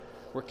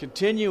We're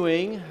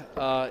continuing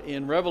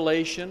in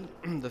Revelation,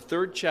 the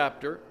 3rd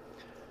chapter,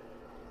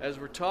 as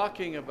we're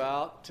talking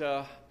about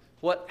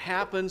what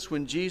happens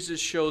when Jesus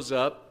shows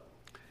up.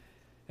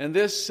 And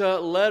this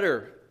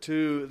letter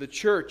to the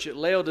church at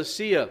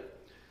Laodicea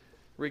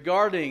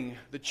regarding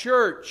the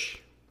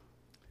church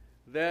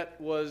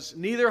that was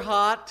neither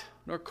hot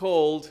nor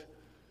cold,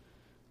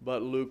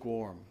 but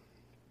lukewarm.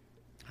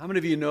 How many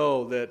of you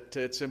know that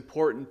it's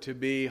important to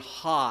be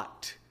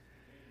hot?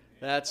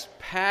 That's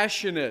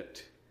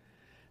passionate.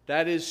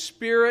 That is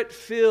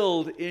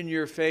spirit-filled in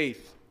your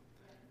faith.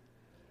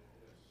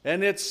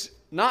 And it's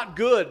not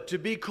good to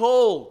be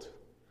cold.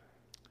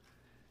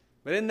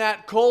 But in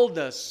that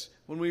coldness,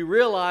 when we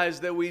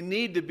realize that we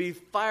need to be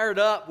fired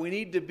up, we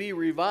need to be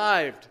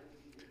revived,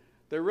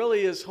 there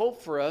really is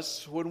hope for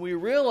us when we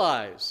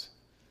realize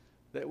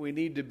that we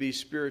need to be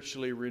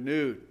spiritually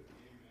renewed.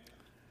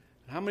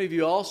 How many of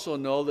you also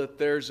know that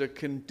there's a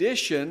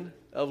condition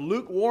of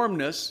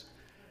lukewarmness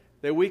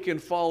that we can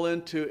fall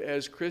into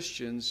as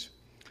Christians,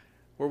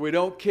 where we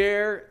don't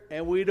care,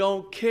 and we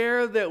don't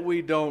care that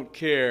we don't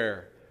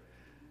care.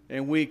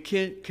 And we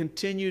can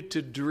continue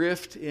to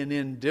drift in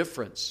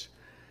indifference.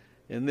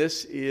 And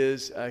this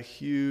is a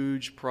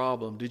huge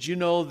problem. Did you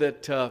know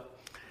that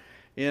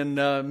in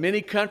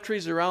many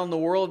countries around the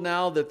world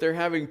now that they're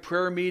having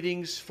prayer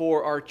meetings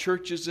for our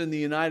churches in the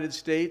United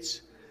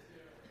States?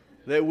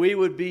 That we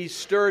would be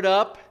stirred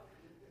up.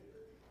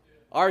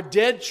 Our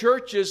dead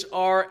churches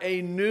are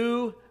a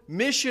new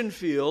mission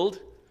field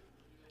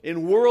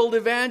in world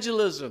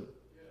evangelism.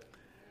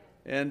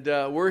 And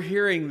we're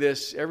hearing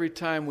this every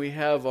time we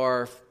have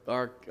our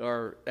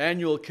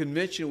annual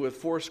convention with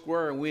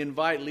Foursquare, and we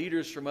invite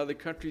leaders from other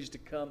countries to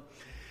come.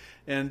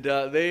 And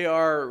they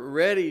are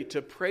ready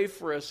to pray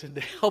for us and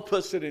to help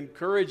us and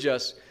encourage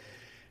us,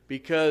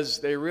 because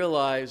they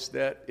realize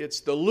that it's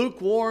the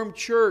lukewarm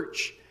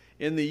church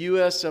in the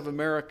U.S. of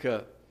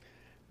America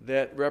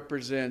that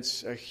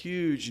represents a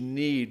huge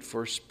need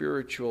for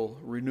spiritual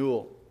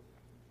renewal.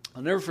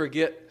 I'll never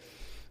forget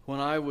when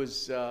I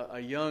was a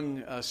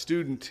young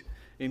student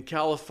in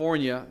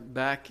California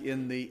back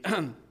in the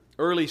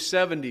early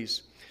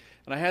 70s,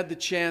 and I had the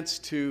chance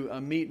to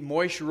meet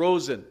Moishe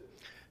Rosen,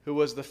 who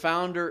was the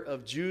founder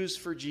of Jews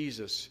for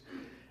Jesus.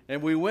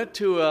 And we went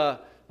to a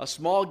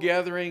small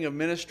gathering of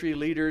ministry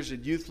leaders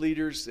and youth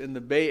leaders in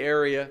the Bay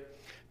Area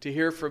to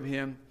hear from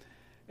him.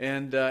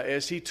 And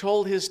as he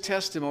told his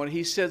testimony,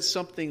 he said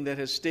something that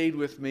has stayed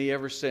with me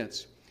ever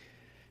since.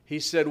 He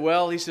said,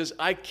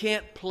 I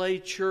can't play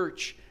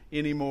church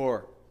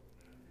anymore.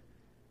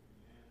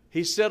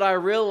 He said, I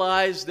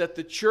realized that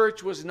the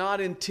church was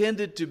not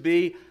intended to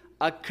be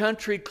a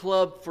country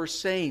club for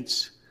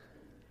saints,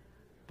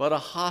 but a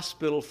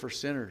hospital for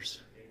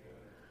sinners.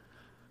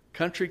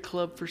 Country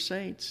club for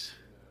saints.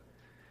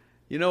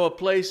 You know, a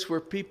place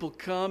where people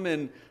come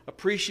and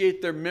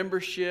appreciate their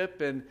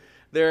membership and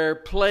their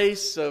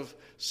place of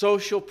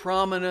social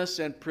prominence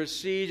and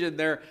prestige,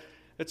 and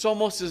it's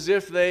almost as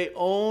if they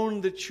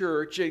own the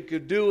church and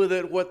could do with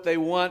it what they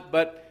want,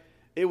 but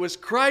it was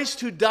Christ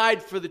who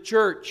died for the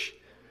church,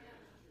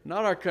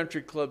 not our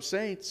country club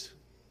saints.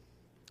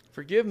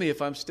 Forgive me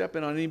if I'm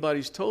stepping on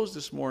anybody's toes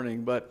this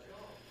morning, but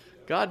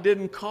God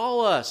didn't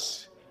call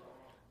us.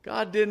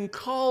 God didn't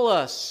call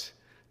us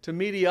to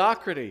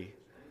mediocrity.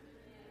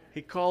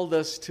 He called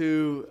us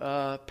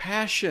to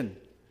passion.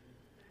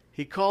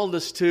 He called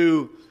us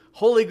to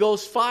Holy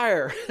Ghost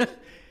fire.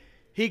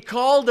 He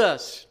called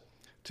us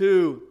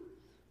to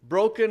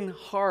broken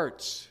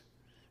hearts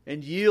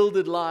and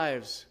yielded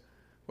lives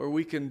where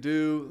we can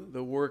do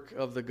the work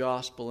of the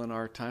gospel in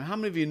our time. How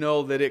many of you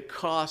know that it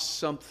costs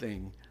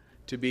something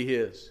to be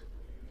His?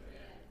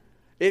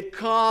 It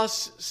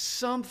costs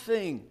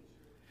something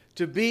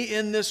to be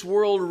in this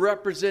world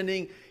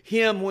representing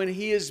Him when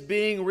He is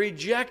being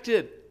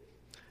rejected.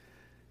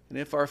 And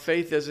if our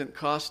faith isn't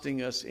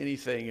costing us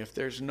anything, if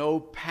there's no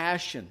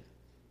passion,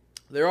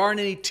 there aren't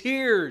any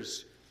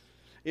tears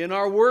in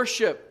our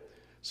worship,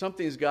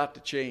 something's got to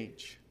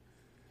change.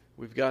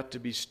 We've got to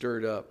be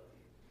stirred up.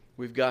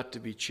 We've got to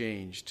be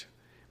changed.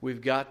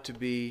 We've got to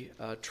be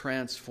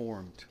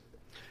transformed.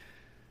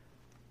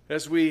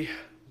 As we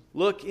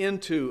look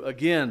into,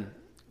 again,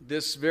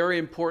 this very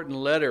important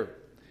letter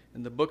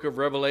in the book of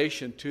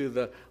Revelation to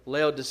the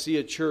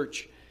Laodicea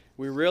church,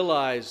 we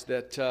realize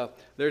that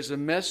there's a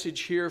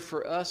message here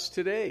for us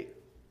today.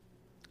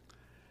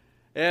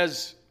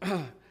 As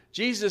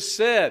Jesus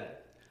said,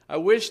 I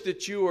wish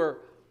that you were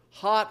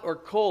hot or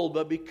cold,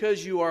 but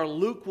because you are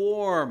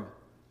lukewarm,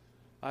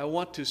 I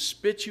want to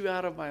spit you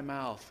out of my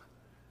mouth.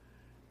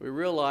 We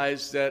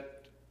realize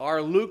that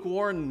our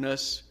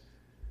lukewarmness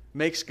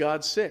makes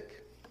God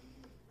sick.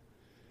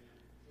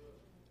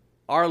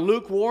 Our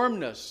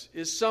lukewarmness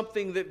is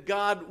something that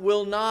God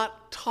will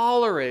not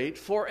tolerate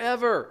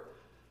forever.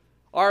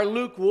 Our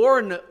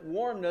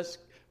lukewarmness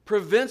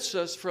prevents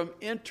us from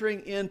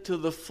entering into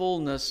the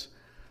fullness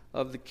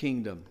of the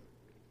kingdom.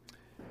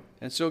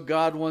 And so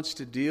God wants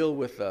to deal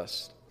with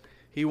us.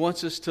 He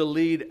wants us to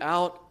lead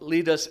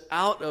us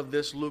out of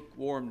this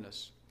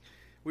lukewarmness.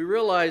 we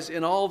realize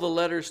in all the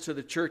letters to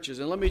the churches,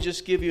 and let me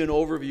just give you an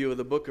overview of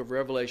the book of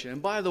Revelation.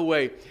 And by the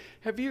way,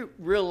 have you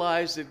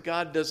realized that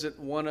God doesn't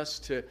want us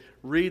to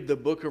read the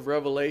book of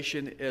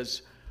Revelation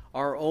as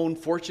our own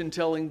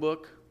fortune-telling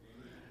book?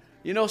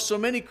 You know, so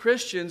many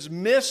Christians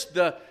miss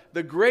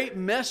the great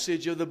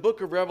message of the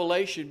book of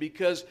Revelation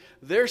because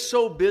they're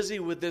so busy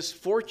with this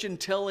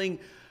fortune-telling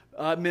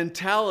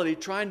mentality,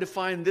 trying to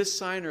find this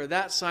sign or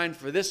that sign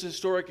for this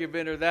historic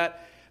event or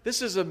that.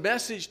 This is a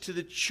message to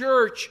the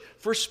church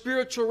for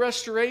spiritual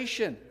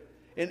restoration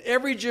in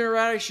every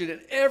generation, in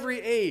every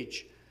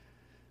age.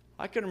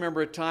 I can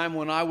remember a time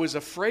when I was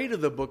afraid of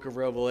the book of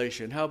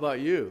Revelation. How about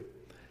you?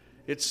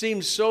 It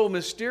seemed so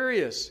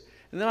mysterious.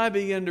 And then I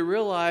began to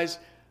realize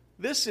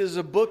this is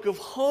a book of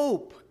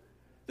hope.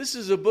 This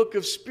is a book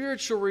of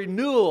spiritual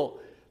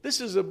renewal.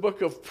 This is a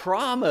book of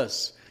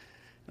promise.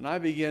 And I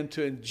began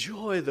to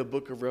enjoy the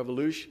book of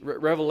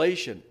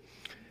Revelation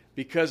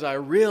because I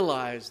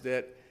realized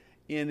that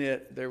in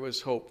it there was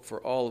hope for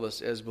all of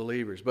us as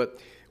believers. But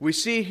we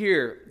see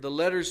here the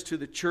letters to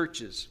the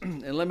churches.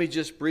 And let me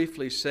just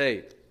briefly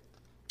say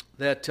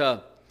that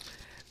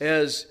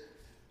as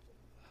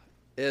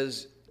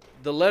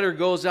the letter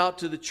goes out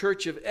to the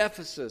church of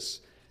Ephesus,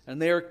 and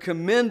they are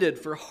commended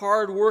for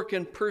hard work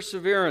and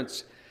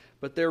perseverance,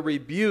 but they're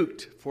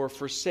rebuked for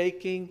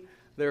forsaking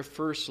their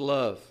first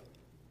love.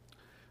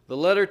 The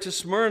letter to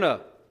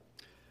Smyrna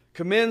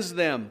commends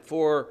them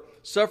for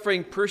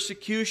suffering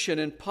persecution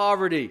and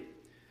poverty,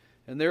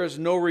 and there is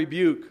no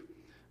rebuke,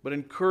 but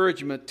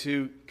encouragement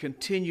to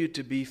continue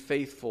to be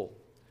faithful.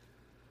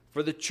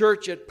 For the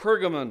church at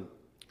Pergamon,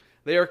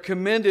 they are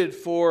commended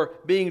for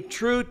being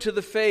true to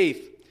the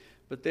faith,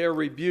 but they are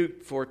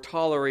rebuked for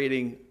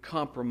tolerating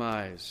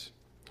compromise.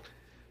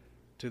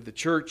 To the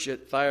church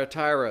at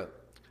Thyatira,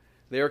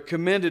 they are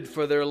commended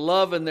for their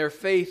love and their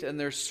faith and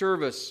their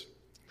service,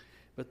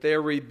 but they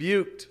are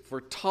rebuked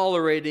for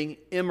tolerating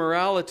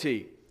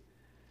immorality.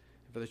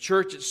 For the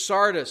church at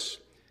Sardis,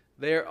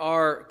 they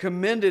are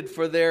commended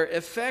for their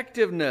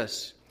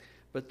effectiveness,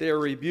 but they are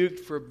rebuked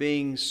for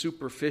being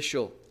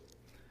superficial.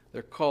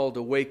 They're called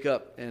to wake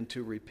up and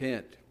to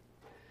repent.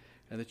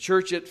 And the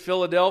church at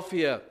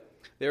Philadelphia,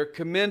 they are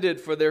commended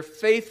for their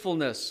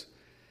faithfulness,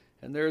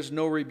 and there is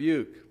no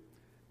rebuke,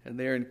 and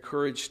they are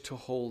encouraged to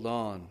hold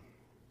on.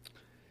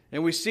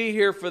 And we see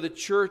here for the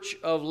church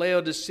of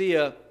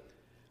Laodicea,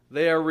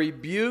 they are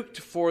rebuked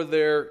for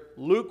their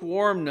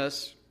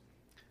lukewarmness,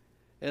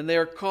 and they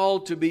are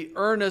called to be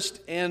earnest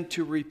and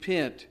to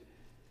repent.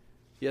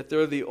 Yet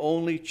they're the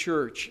only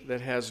church that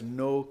has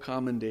no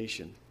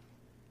commendation.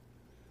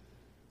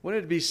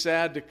 Wouldn't it be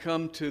sad to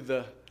come to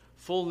the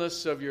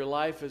fullness of your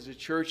life as a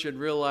church and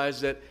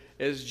realize that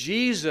as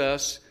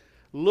Jesus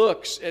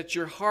looks at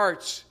your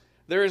hearts,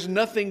 there is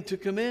nothing to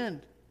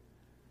commend?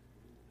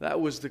 That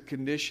was the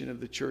condition of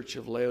the church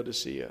of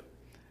Laodicea.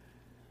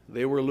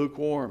 They were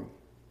lukewarm.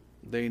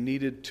 They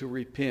needed to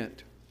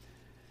repent.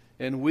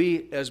 And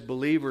we as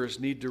believers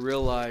need to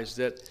realize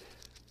that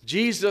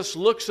Jesus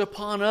looks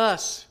upon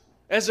us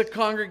as a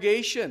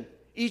congregation,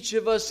 each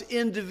of us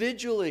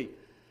individually,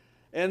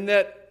 and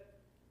that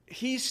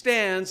He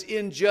stands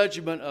in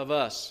judgment of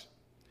us.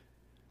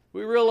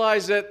 We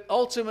realize that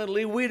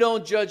ultimately we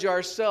don't judge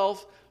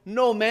ourselves.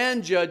 No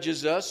man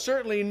judges us.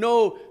 Certainly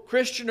no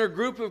Christian or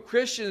group of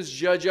Christians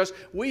judge us.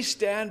 We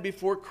stand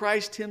before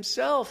Christ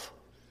Himself.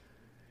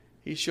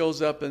 He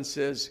shows up and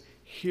says,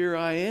 "Here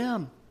I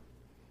am.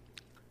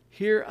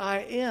 Here I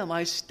am.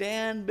 I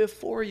stand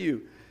before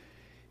you."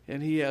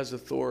 And He has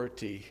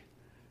authority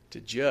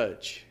to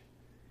judge.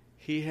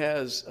 He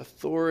has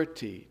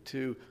authority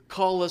to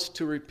call us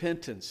to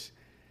repentance.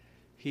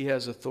 He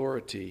has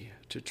authority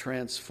to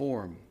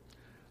transform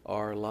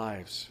our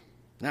lives.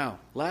 Now,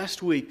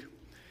 last week,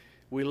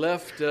 we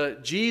left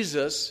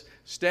Jesus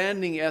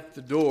standing at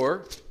the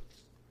door,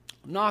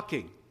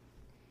 knocking,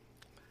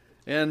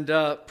 and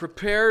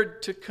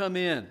prepared to come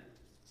in.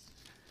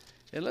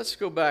 And let's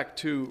go back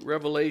to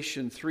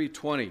Revelation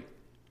 3:20.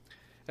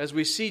 As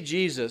we see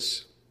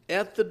Jesus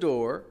at the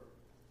door,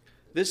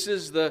 this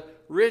is the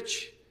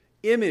rich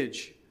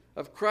image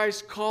of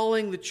Christ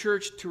calling the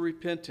church to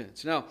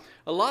repentance. Now,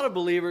 a lot of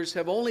believers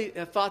have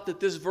thought that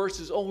this verse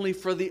is only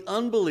for the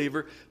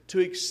unbeliever to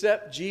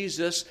accept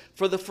Jesus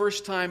for the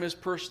first time as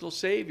personal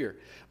Savior.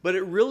 But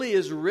it really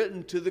is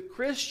written to the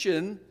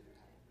Christian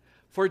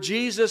for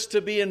Jesus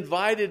to be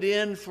invited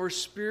in for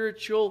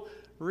spiritual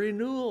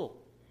renewal.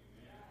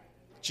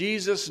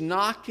 Jesus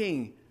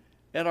knocking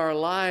at our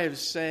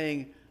lives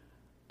saying,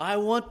 "I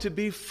want to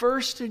be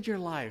first in your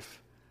life.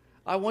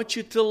 I want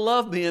you to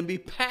love me and be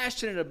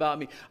passionate about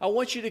me. I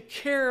want you to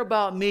care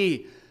about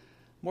me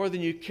more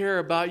than you care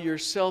about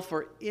yourself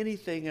or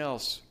anything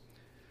else."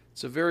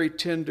 It's a very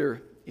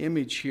tender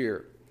image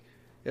here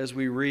as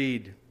we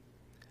read.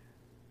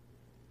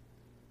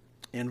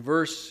 In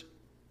verse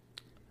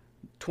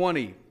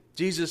 20,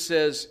 Jesus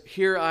says,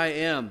 "Here I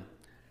am.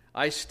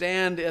 I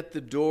stand at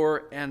the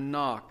door and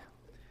knock.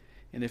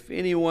 And if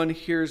anyone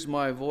hears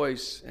my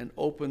voice and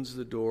opens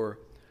the door,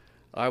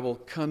 I will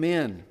come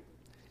in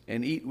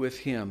and eat with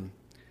him,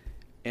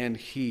 and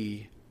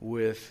he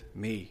with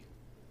me.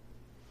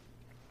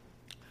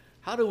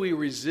 How do we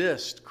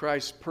resist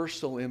Christ's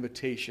personal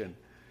invitation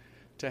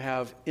to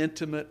have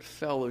intimate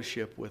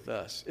fellowship with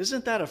us?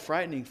 Isn't that a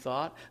frightening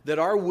thought? That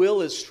our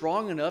will is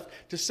strong enough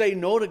to say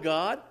no to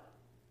God,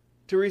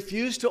 to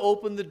refuse to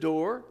open the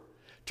door,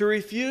 to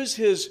refuse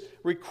His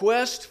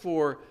request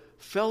for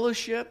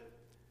fellowship,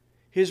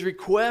 His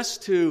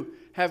request to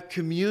have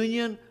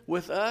communion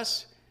with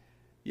us,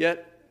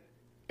 yet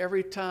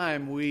every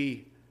time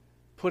we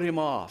put Him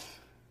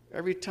off,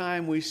 every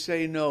time we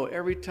say no,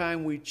 every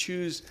time we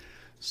choose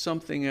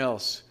something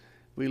else,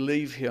 we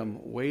leave Him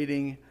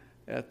waiting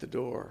at the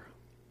door.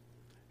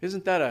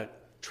 Isn't that a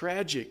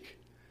tragic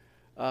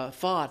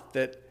thought,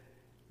 that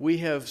we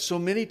have so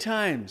many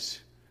times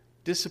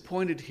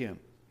disappointed Him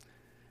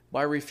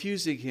by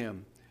refusing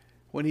Him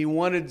when He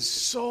wanted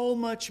so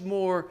much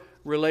more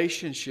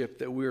relationship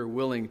that we are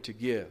willing to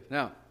give?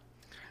 Now,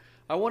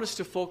 I want us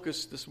to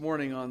focus this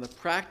morning on the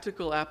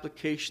practical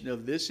application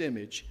of this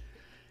image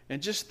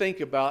and just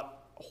think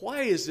about,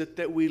 why is it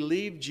that we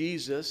leave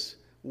Jesus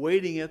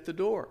waiting at the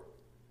door?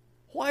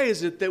 Why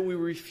is it that we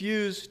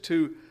refuse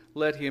to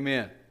let Him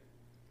in?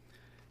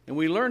 And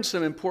we learned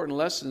some important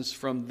lessons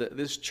from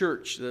this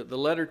church, the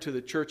letter to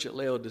the church at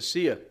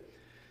Laodicea.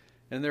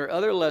 And there are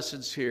other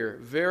lessons here,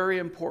 very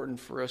important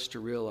for us to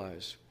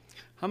realize.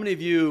 How many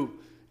of you,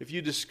 if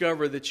you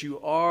discover that you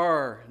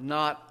are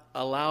not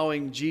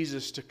allowing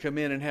Jesus to come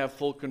in and have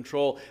full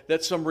control,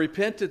 that some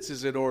repentance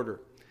is in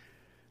order?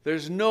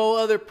 There's no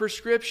other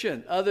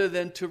prescription other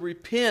than to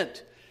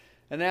repent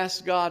and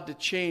ask God to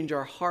change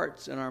our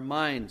hearts and our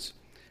minds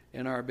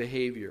and our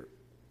behavior.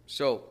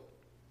 So,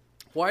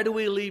 why do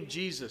we leave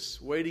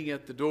Jesus waiting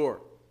at the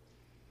door?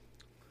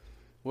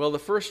 Well, the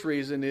first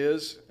reason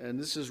is, and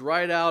this is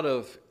right out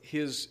of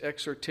his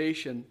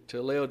exhortation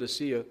to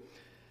Laodicea,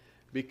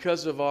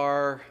 because of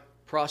our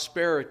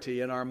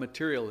prosperity and our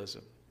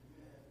materialism.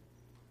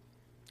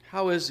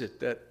 How is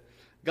it that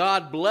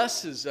God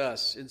blesses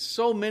us in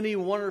so many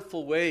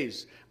wonderful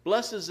ways,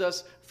 blesses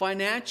us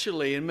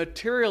financially and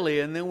materially,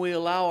 and then we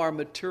allow our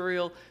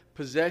material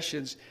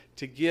possessions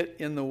to get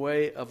in the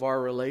way of our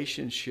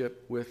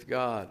relationship with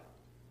God?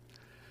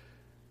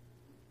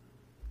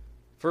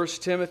 1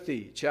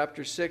 Timothy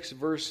chapter 6,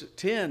 verse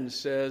 10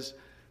 says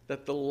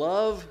that the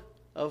love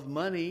of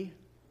money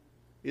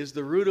is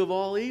the root of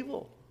all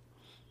evil.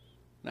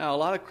 Now, a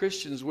lot of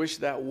Christians wish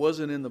that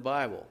wasn't in the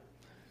Bible,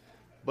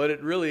 but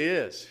it really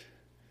is.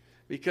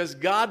 Because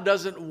God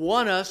doesn't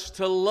want us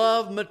to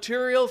love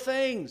material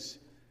things.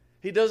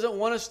 He doesn't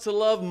want us to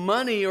love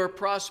money or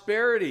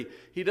prosperity.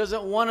 He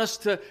doesn't want us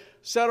to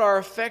set our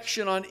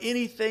affection on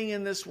anything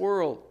in this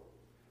world.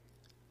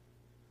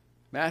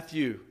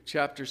 Matthew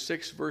chapter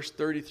 6, verse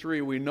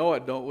 33, we know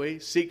it, don't we?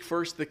 Seek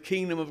first the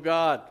kingdom of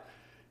God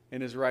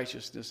and His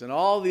righteousness, and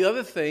all the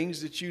other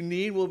things that you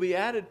need will be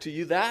added to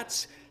you.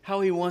 That's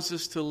how He wants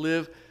us to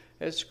live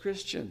as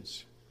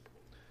Christians.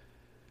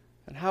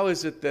 And how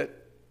is it that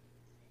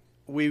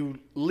we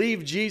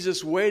leave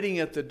Jesus waiting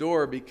at the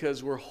door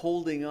because we're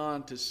holding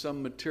on to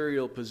some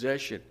material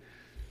possession,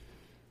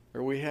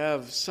 or we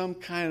have some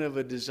kind of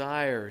a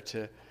desire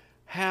to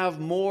have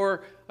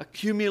more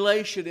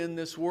accumulation in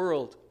this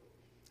world?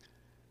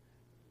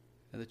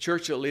 And the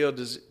church at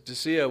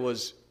Laodicea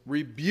was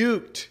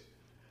rebuked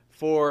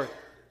for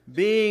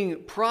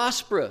being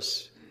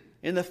prosperous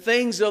in the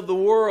things of the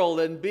world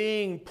and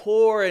being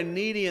poor and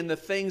needy in the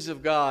things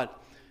of God.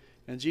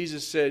 And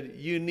Jesus said,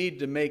 you need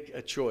to make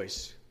a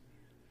choice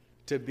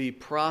to be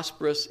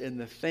prosperous in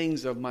the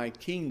things of my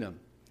kingdom.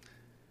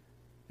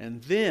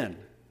 And then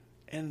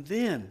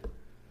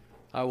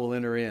I will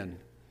enter in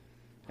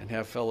and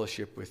have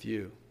fellowship with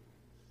you.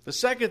 The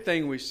second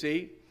thing we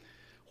see,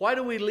 why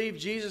do we leave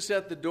Jesus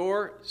at the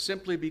door?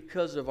 Simply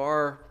because of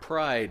our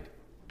pride.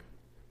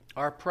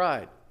 Our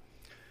pride.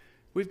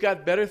 We've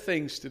got better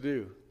things to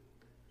do.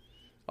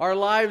 Our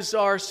lives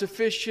are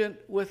sufficient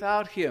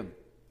without Him.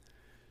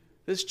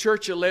 This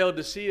church at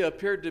Laodicea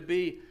appeared to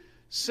be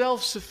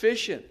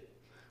self-sufficient,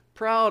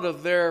 proud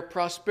of their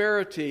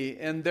prosperity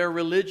and their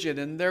religion,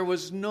 and there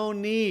was no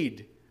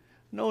need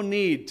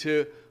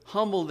to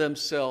humble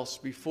themselves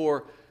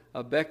before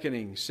a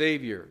beckoning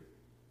Savior.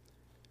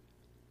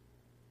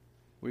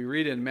 We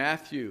read in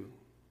Matthew,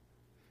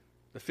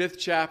 the 5th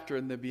chapter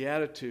in the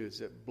Beatitudes,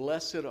 that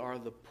blessed are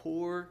the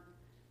poor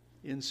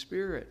in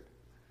spirit,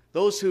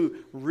 those who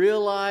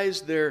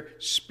realize their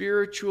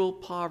spiritual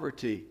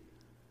poverty,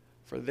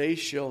 for they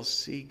shall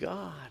see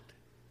God.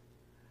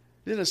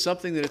 Isn't it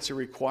something that it's a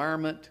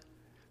requirement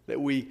that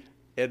we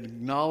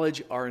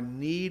acknowledge our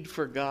need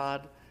for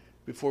God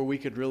before we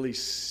could really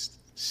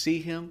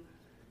see Him,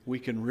 we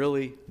can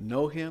really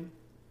know Him?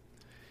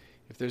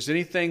 If there's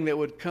anything that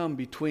would come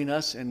between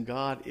us and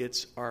God,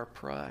 it's our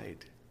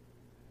pride.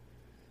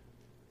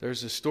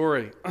 There's a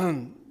story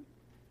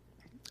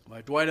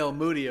by Dwight L.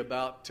 Moody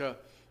about a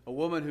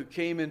woman who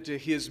came into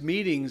his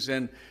meetings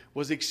and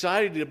was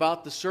excited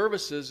about the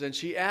services, and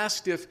she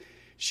asked if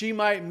she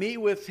might meet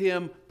with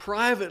him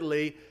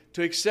privately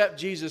to accept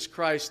Jesus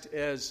Christ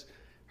as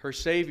her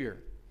Savior.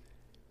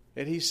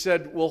 And he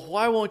said, well,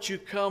 why won't you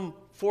come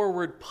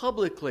forward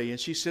publicly. And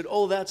she said,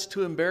 "Oh, that's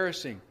too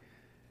embarrassing."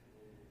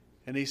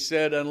 And he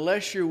said,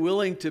 "Unless you're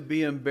willing to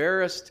be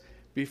embarrassed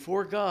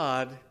before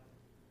God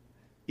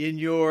in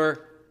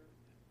your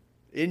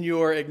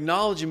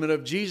acknowledgement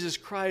of Jesus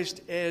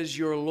Christ as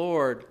your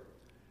Lord,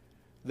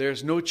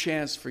 there's no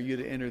chance for you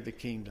to enter the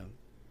kingdom."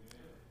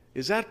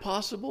 Is that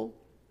possible?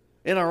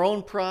 In our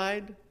own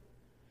pride?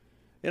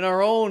 In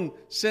our own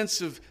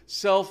sense of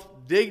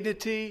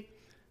self-dignity?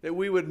 That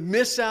we would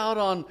miss out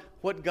on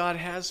what God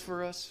has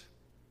for us?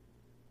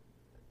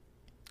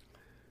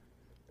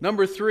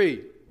 Number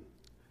 3,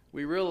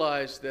 we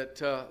realize that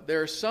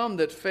there are some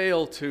that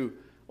fail to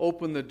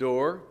open the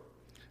door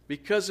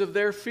because of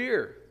their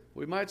fear.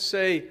 We might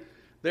say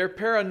their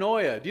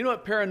paranoia. Do you know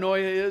what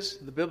paranoia is?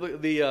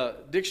 The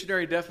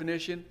dictionary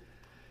definition?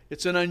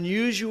 It's an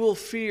unusual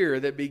fear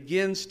that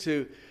begins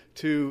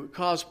to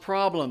cause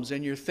problems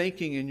in your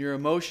thinking and your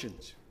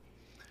emotions.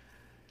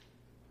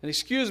 And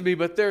excuse me,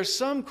 but there are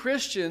some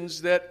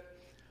Christians that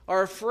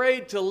are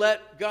afraid to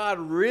let God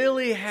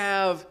really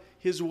have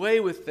His way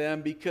with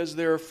them because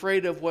they're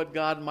afraid of what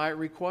God might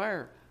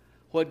require,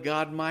 what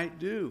God might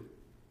do.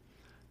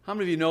 How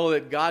many of you know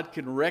that God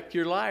can wreck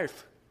your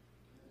life?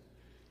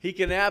 He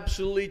can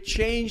absolutely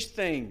change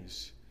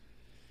things.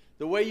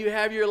 The way you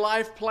have your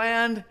life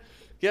planned,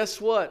 guess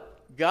what?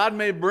 God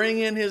may bring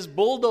in His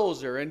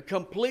bulldozer and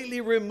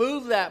completely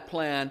remove that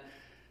plan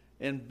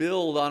and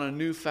build on a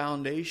new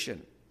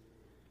foundation.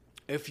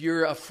 If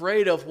you're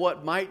afraid of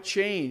what might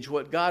change,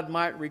 what God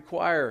might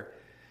require,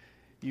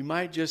 you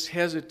might just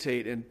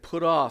hesitate and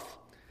put off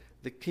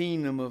the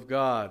kingdom of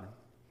God.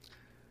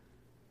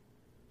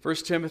 1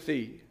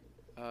 Timothy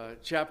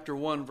chapter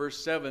 1,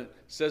 verse 7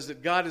 says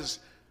that God has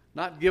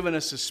not given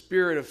us a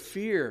spirit of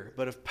fear,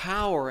 but of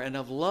power and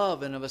of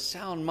love and of a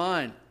sound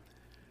mind.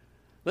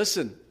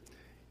 Listen,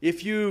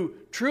 if you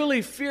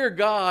truly fear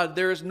God,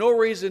 there is no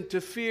reason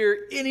to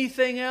fear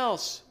anything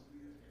else.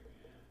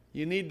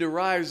 You need to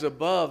rise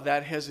above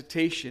that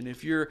hesitation.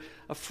 If you're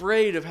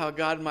afraid of how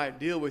God might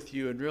deal with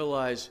you and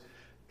realize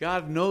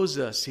God knows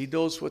us, He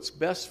knows what's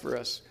best for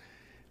us,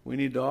 we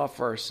need to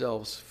offer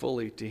ourselves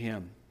fully to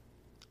Him.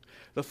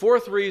 The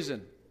 4th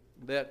reason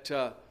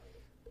that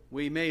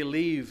we may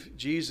leave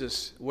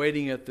Jesus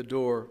waiting at the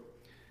door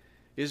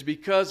is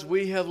because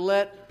we have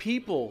let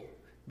people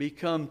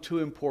become too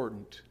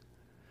important.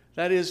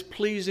 That is,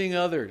 pleasing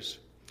others.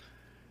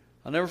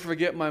 I'll never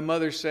forget my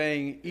mother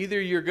saying,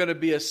 either you're going to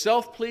be a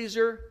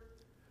self-pleaser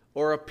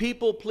or a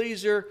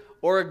people-pleaser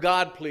or a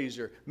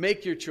God-pleaser.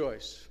 Make your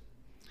choice.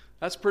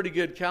 That's pretty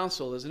good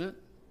counsel, isn't it?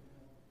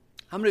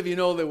 How many of you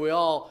know that we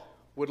all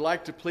would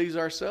like to please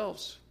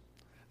ourselves?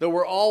 That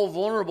we're all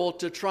vulnerable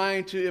to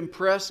trying to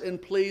impress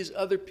and please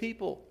other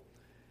people.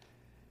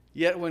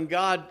 Yet when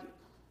God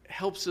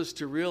helps us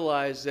to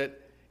realize that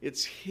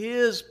it's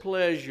His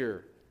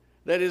pleasure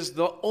that is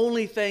the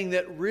only thing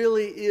that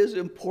really is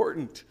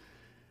important,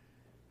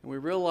 and we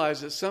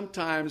realize that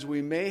sometimes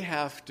we may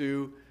have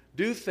to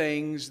do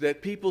things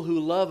that people who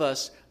love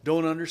us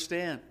don't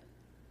understand,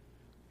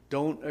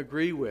 don't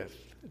agree with,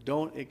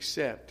 don't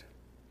accept.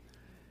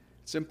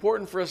 It's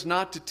important for us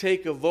not to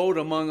take a vote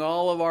among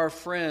all of our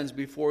friends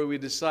before we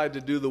decide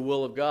to do the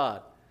will of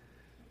God.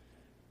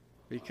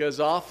 Because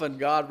often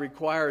God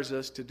requires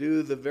us to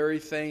do the very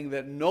thing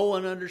that no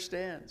one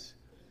understands.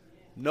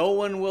 No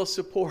one will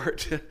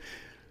support.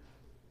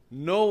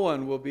 No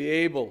one will be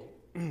able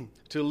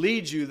to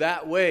lead you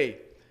that way.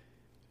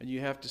 And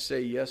you have to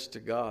say yes to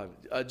God.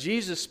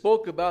 Jesus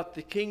spoke about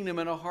the kingdom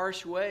in a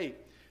harsh way,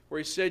 where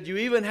He said, you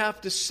even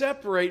have to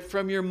separate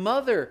from your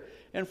mother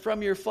and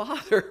from your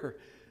father,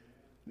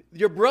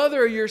 your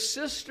brother or your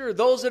sister,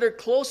 those that are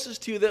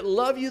closest to you, that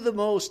love you the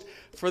most,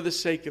 for the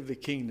sake of the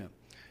kingdom.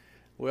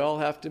 We all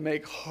have to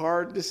make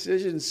hard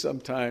decisions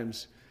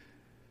sometimes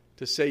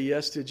to say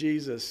yes to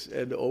Jesus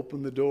and to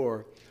open the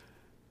door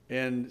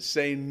and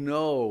say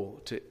no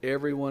to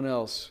everyone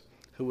else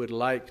who would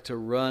like to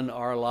run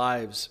our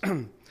lives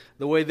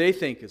the way they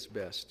think is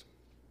best.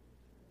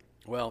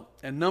 Well,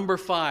 and number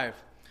 5,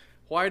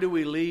 why do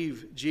we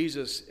leave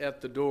Jesus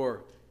at the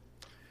door?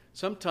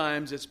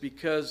 Sometimes it's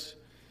because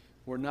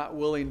we're not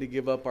willing to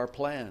give up our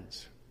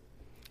plans.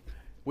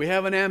 We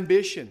have an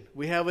ambition,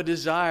 we have a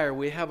desire,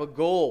 we have a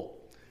goal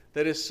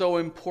that is so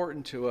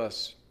important to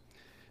us.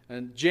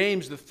 And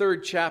James, the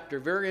 3rd chapter,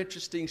 very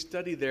interesting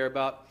study there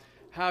about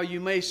how you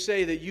may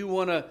say that you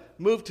want to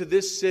move to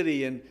this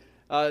city and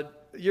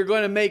you're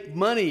going to make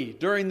money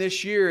during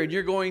this year and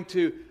you're going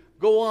to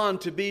go on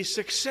to be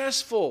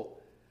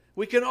successful.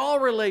 We can all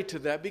relate to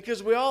that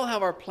because we all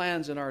have our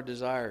plans and our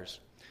desires.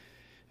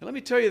 And let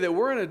me tell you that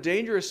we're in a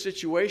dangerous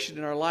situation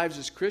in our lives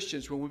as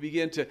Christians when we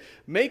begin to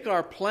make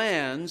our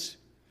plans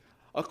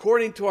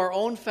according to our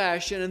own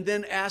fashion and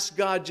then ask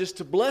God just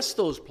to bless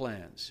those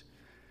plans.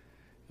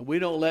 And we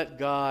don't let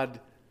God,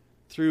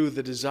 through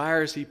the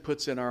desires He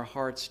puts in our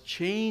hearts,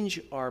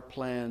 change our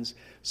plans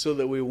so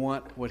that we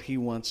want what He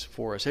wants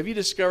for us. Have you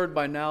discovered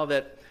by now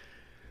that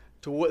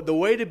the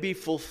way to be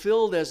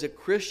fulfilled as a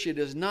Christian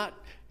is not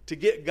to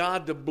get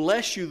God to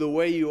bless you the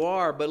way you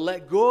are, but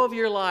let go of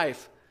your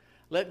life.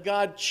 Let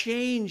God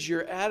change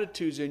your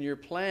attitudes and your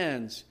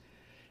plans.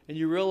 And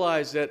you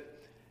realize that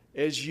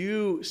as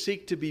you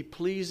seek to be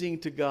pleasing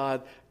to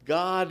God,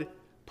 God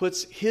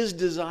puts His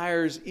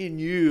desires in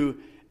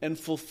you and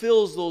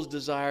fulfills those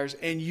desires,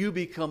 and you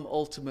become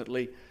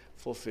ultimately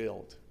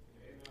fulfilled.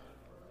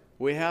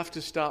 We have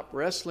to stop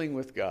wrestling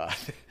with God.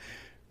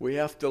 We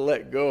have to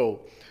let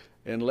go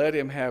and let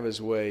Him have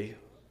His way,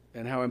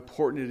 and how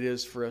important it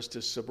is for us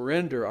to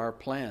surrender our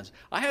plans.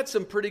 I had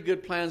some pretty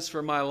good plans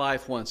for my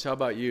life once. How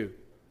about you?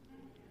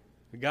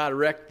 God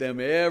wrecked them,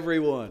 every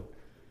one.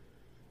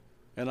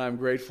 And I'm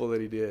grateful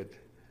that He did,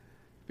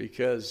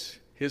 because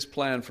His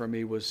plan for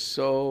me was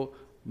so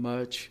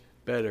much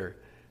better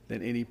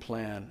than any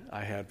plan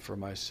I had for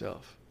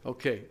myself.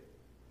 Okay.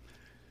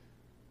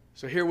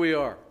 So here we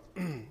are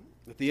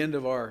at the end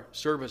of our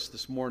service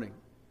this morning.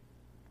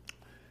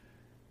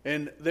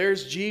 And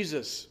there's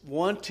Jesus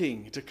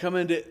wanting to come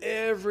into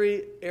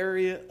every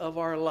area of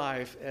our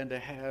life and to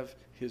have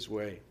His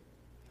way.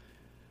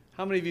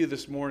 How many of you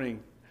this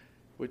morning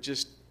would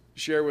just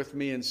share with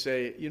me and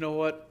say, you know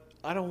what?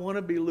 I don't want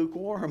to be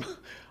lukewarm.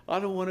 I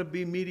don't want to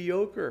be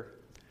mediocre.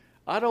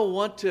 I don't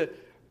want to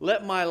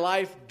let my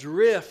life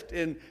drift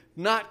and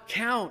not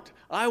count.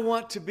 I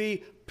want to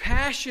be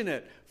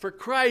passionate for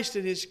Christ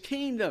and His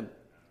kingdom.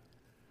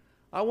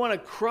 I want to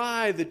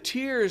cry the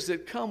tears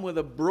that come with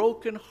a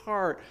broken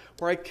heart,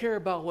 where I care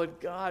about what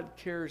God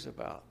cares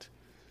about.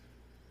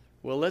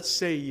 Well, let's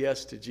say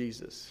yes to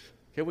Jesus.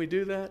 Can we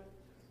do that?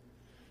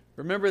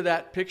 Remember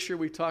that picture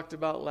we talked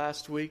about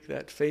last week,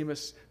 that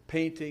famous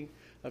painting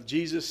of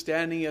Jesus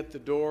standing at the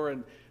door,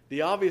 and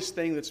the obvious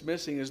thing that's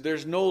missing is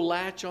there's no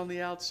latch on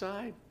the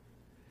outside.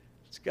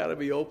 It's got to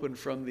be open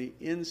from the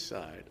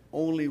inside.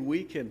 Only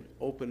we can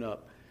open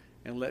up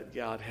and let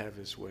God have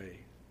His way.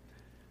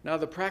 Now,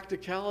 the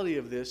practicality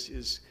of this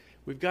is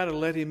we've got to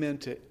let Him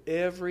into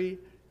every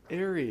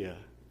area,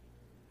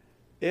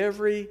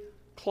 every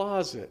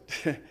closet,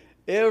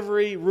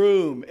 every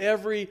room,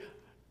 every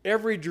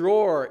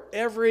drawer,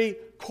 every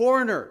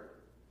corner,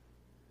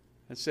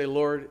 and say,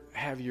 Lord,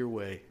 have Your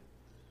way.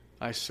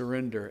 I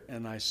surrender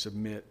and I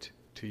submit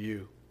to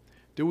You.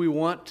 Do we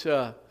want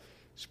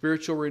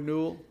spiritual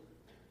renewal?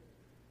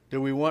 Do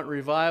we want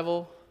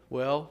revival?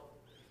 Well,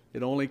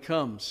 it only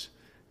comes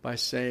by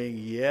saying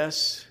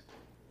yes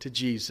to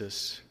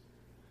Jesus,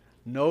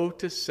 no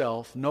to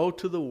self, no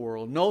to the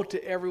world, no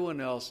to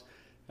everyone else,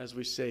 as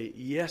we say,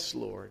 yes,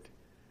 Lord,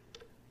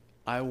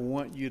 I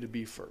want You to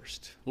be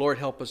first. Lord,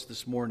 help us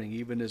this morning,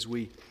 even as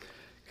we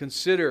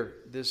consider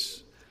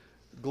this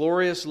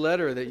glorious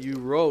letter that You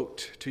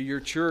wrote to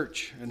Your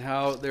church, and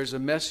how there's a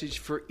message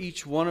for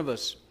each one of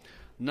us,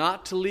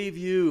 not to leave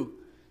You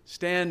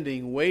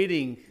standing,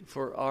 waiting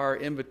for our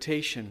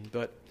invitation,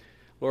 but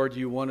Lord,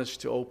 You want us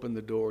to open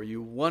the door.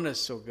 You want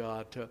us, oh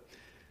God, to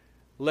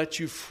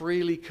let You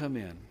freely come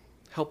in.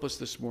 Help us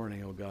this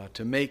morning, oh God,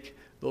 to make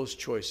those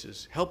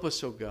choices. Help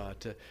us, oh God,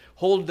 to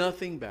hold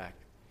nothing back.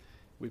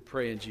 We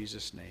pray in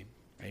Jesus' name.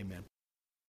 Amen.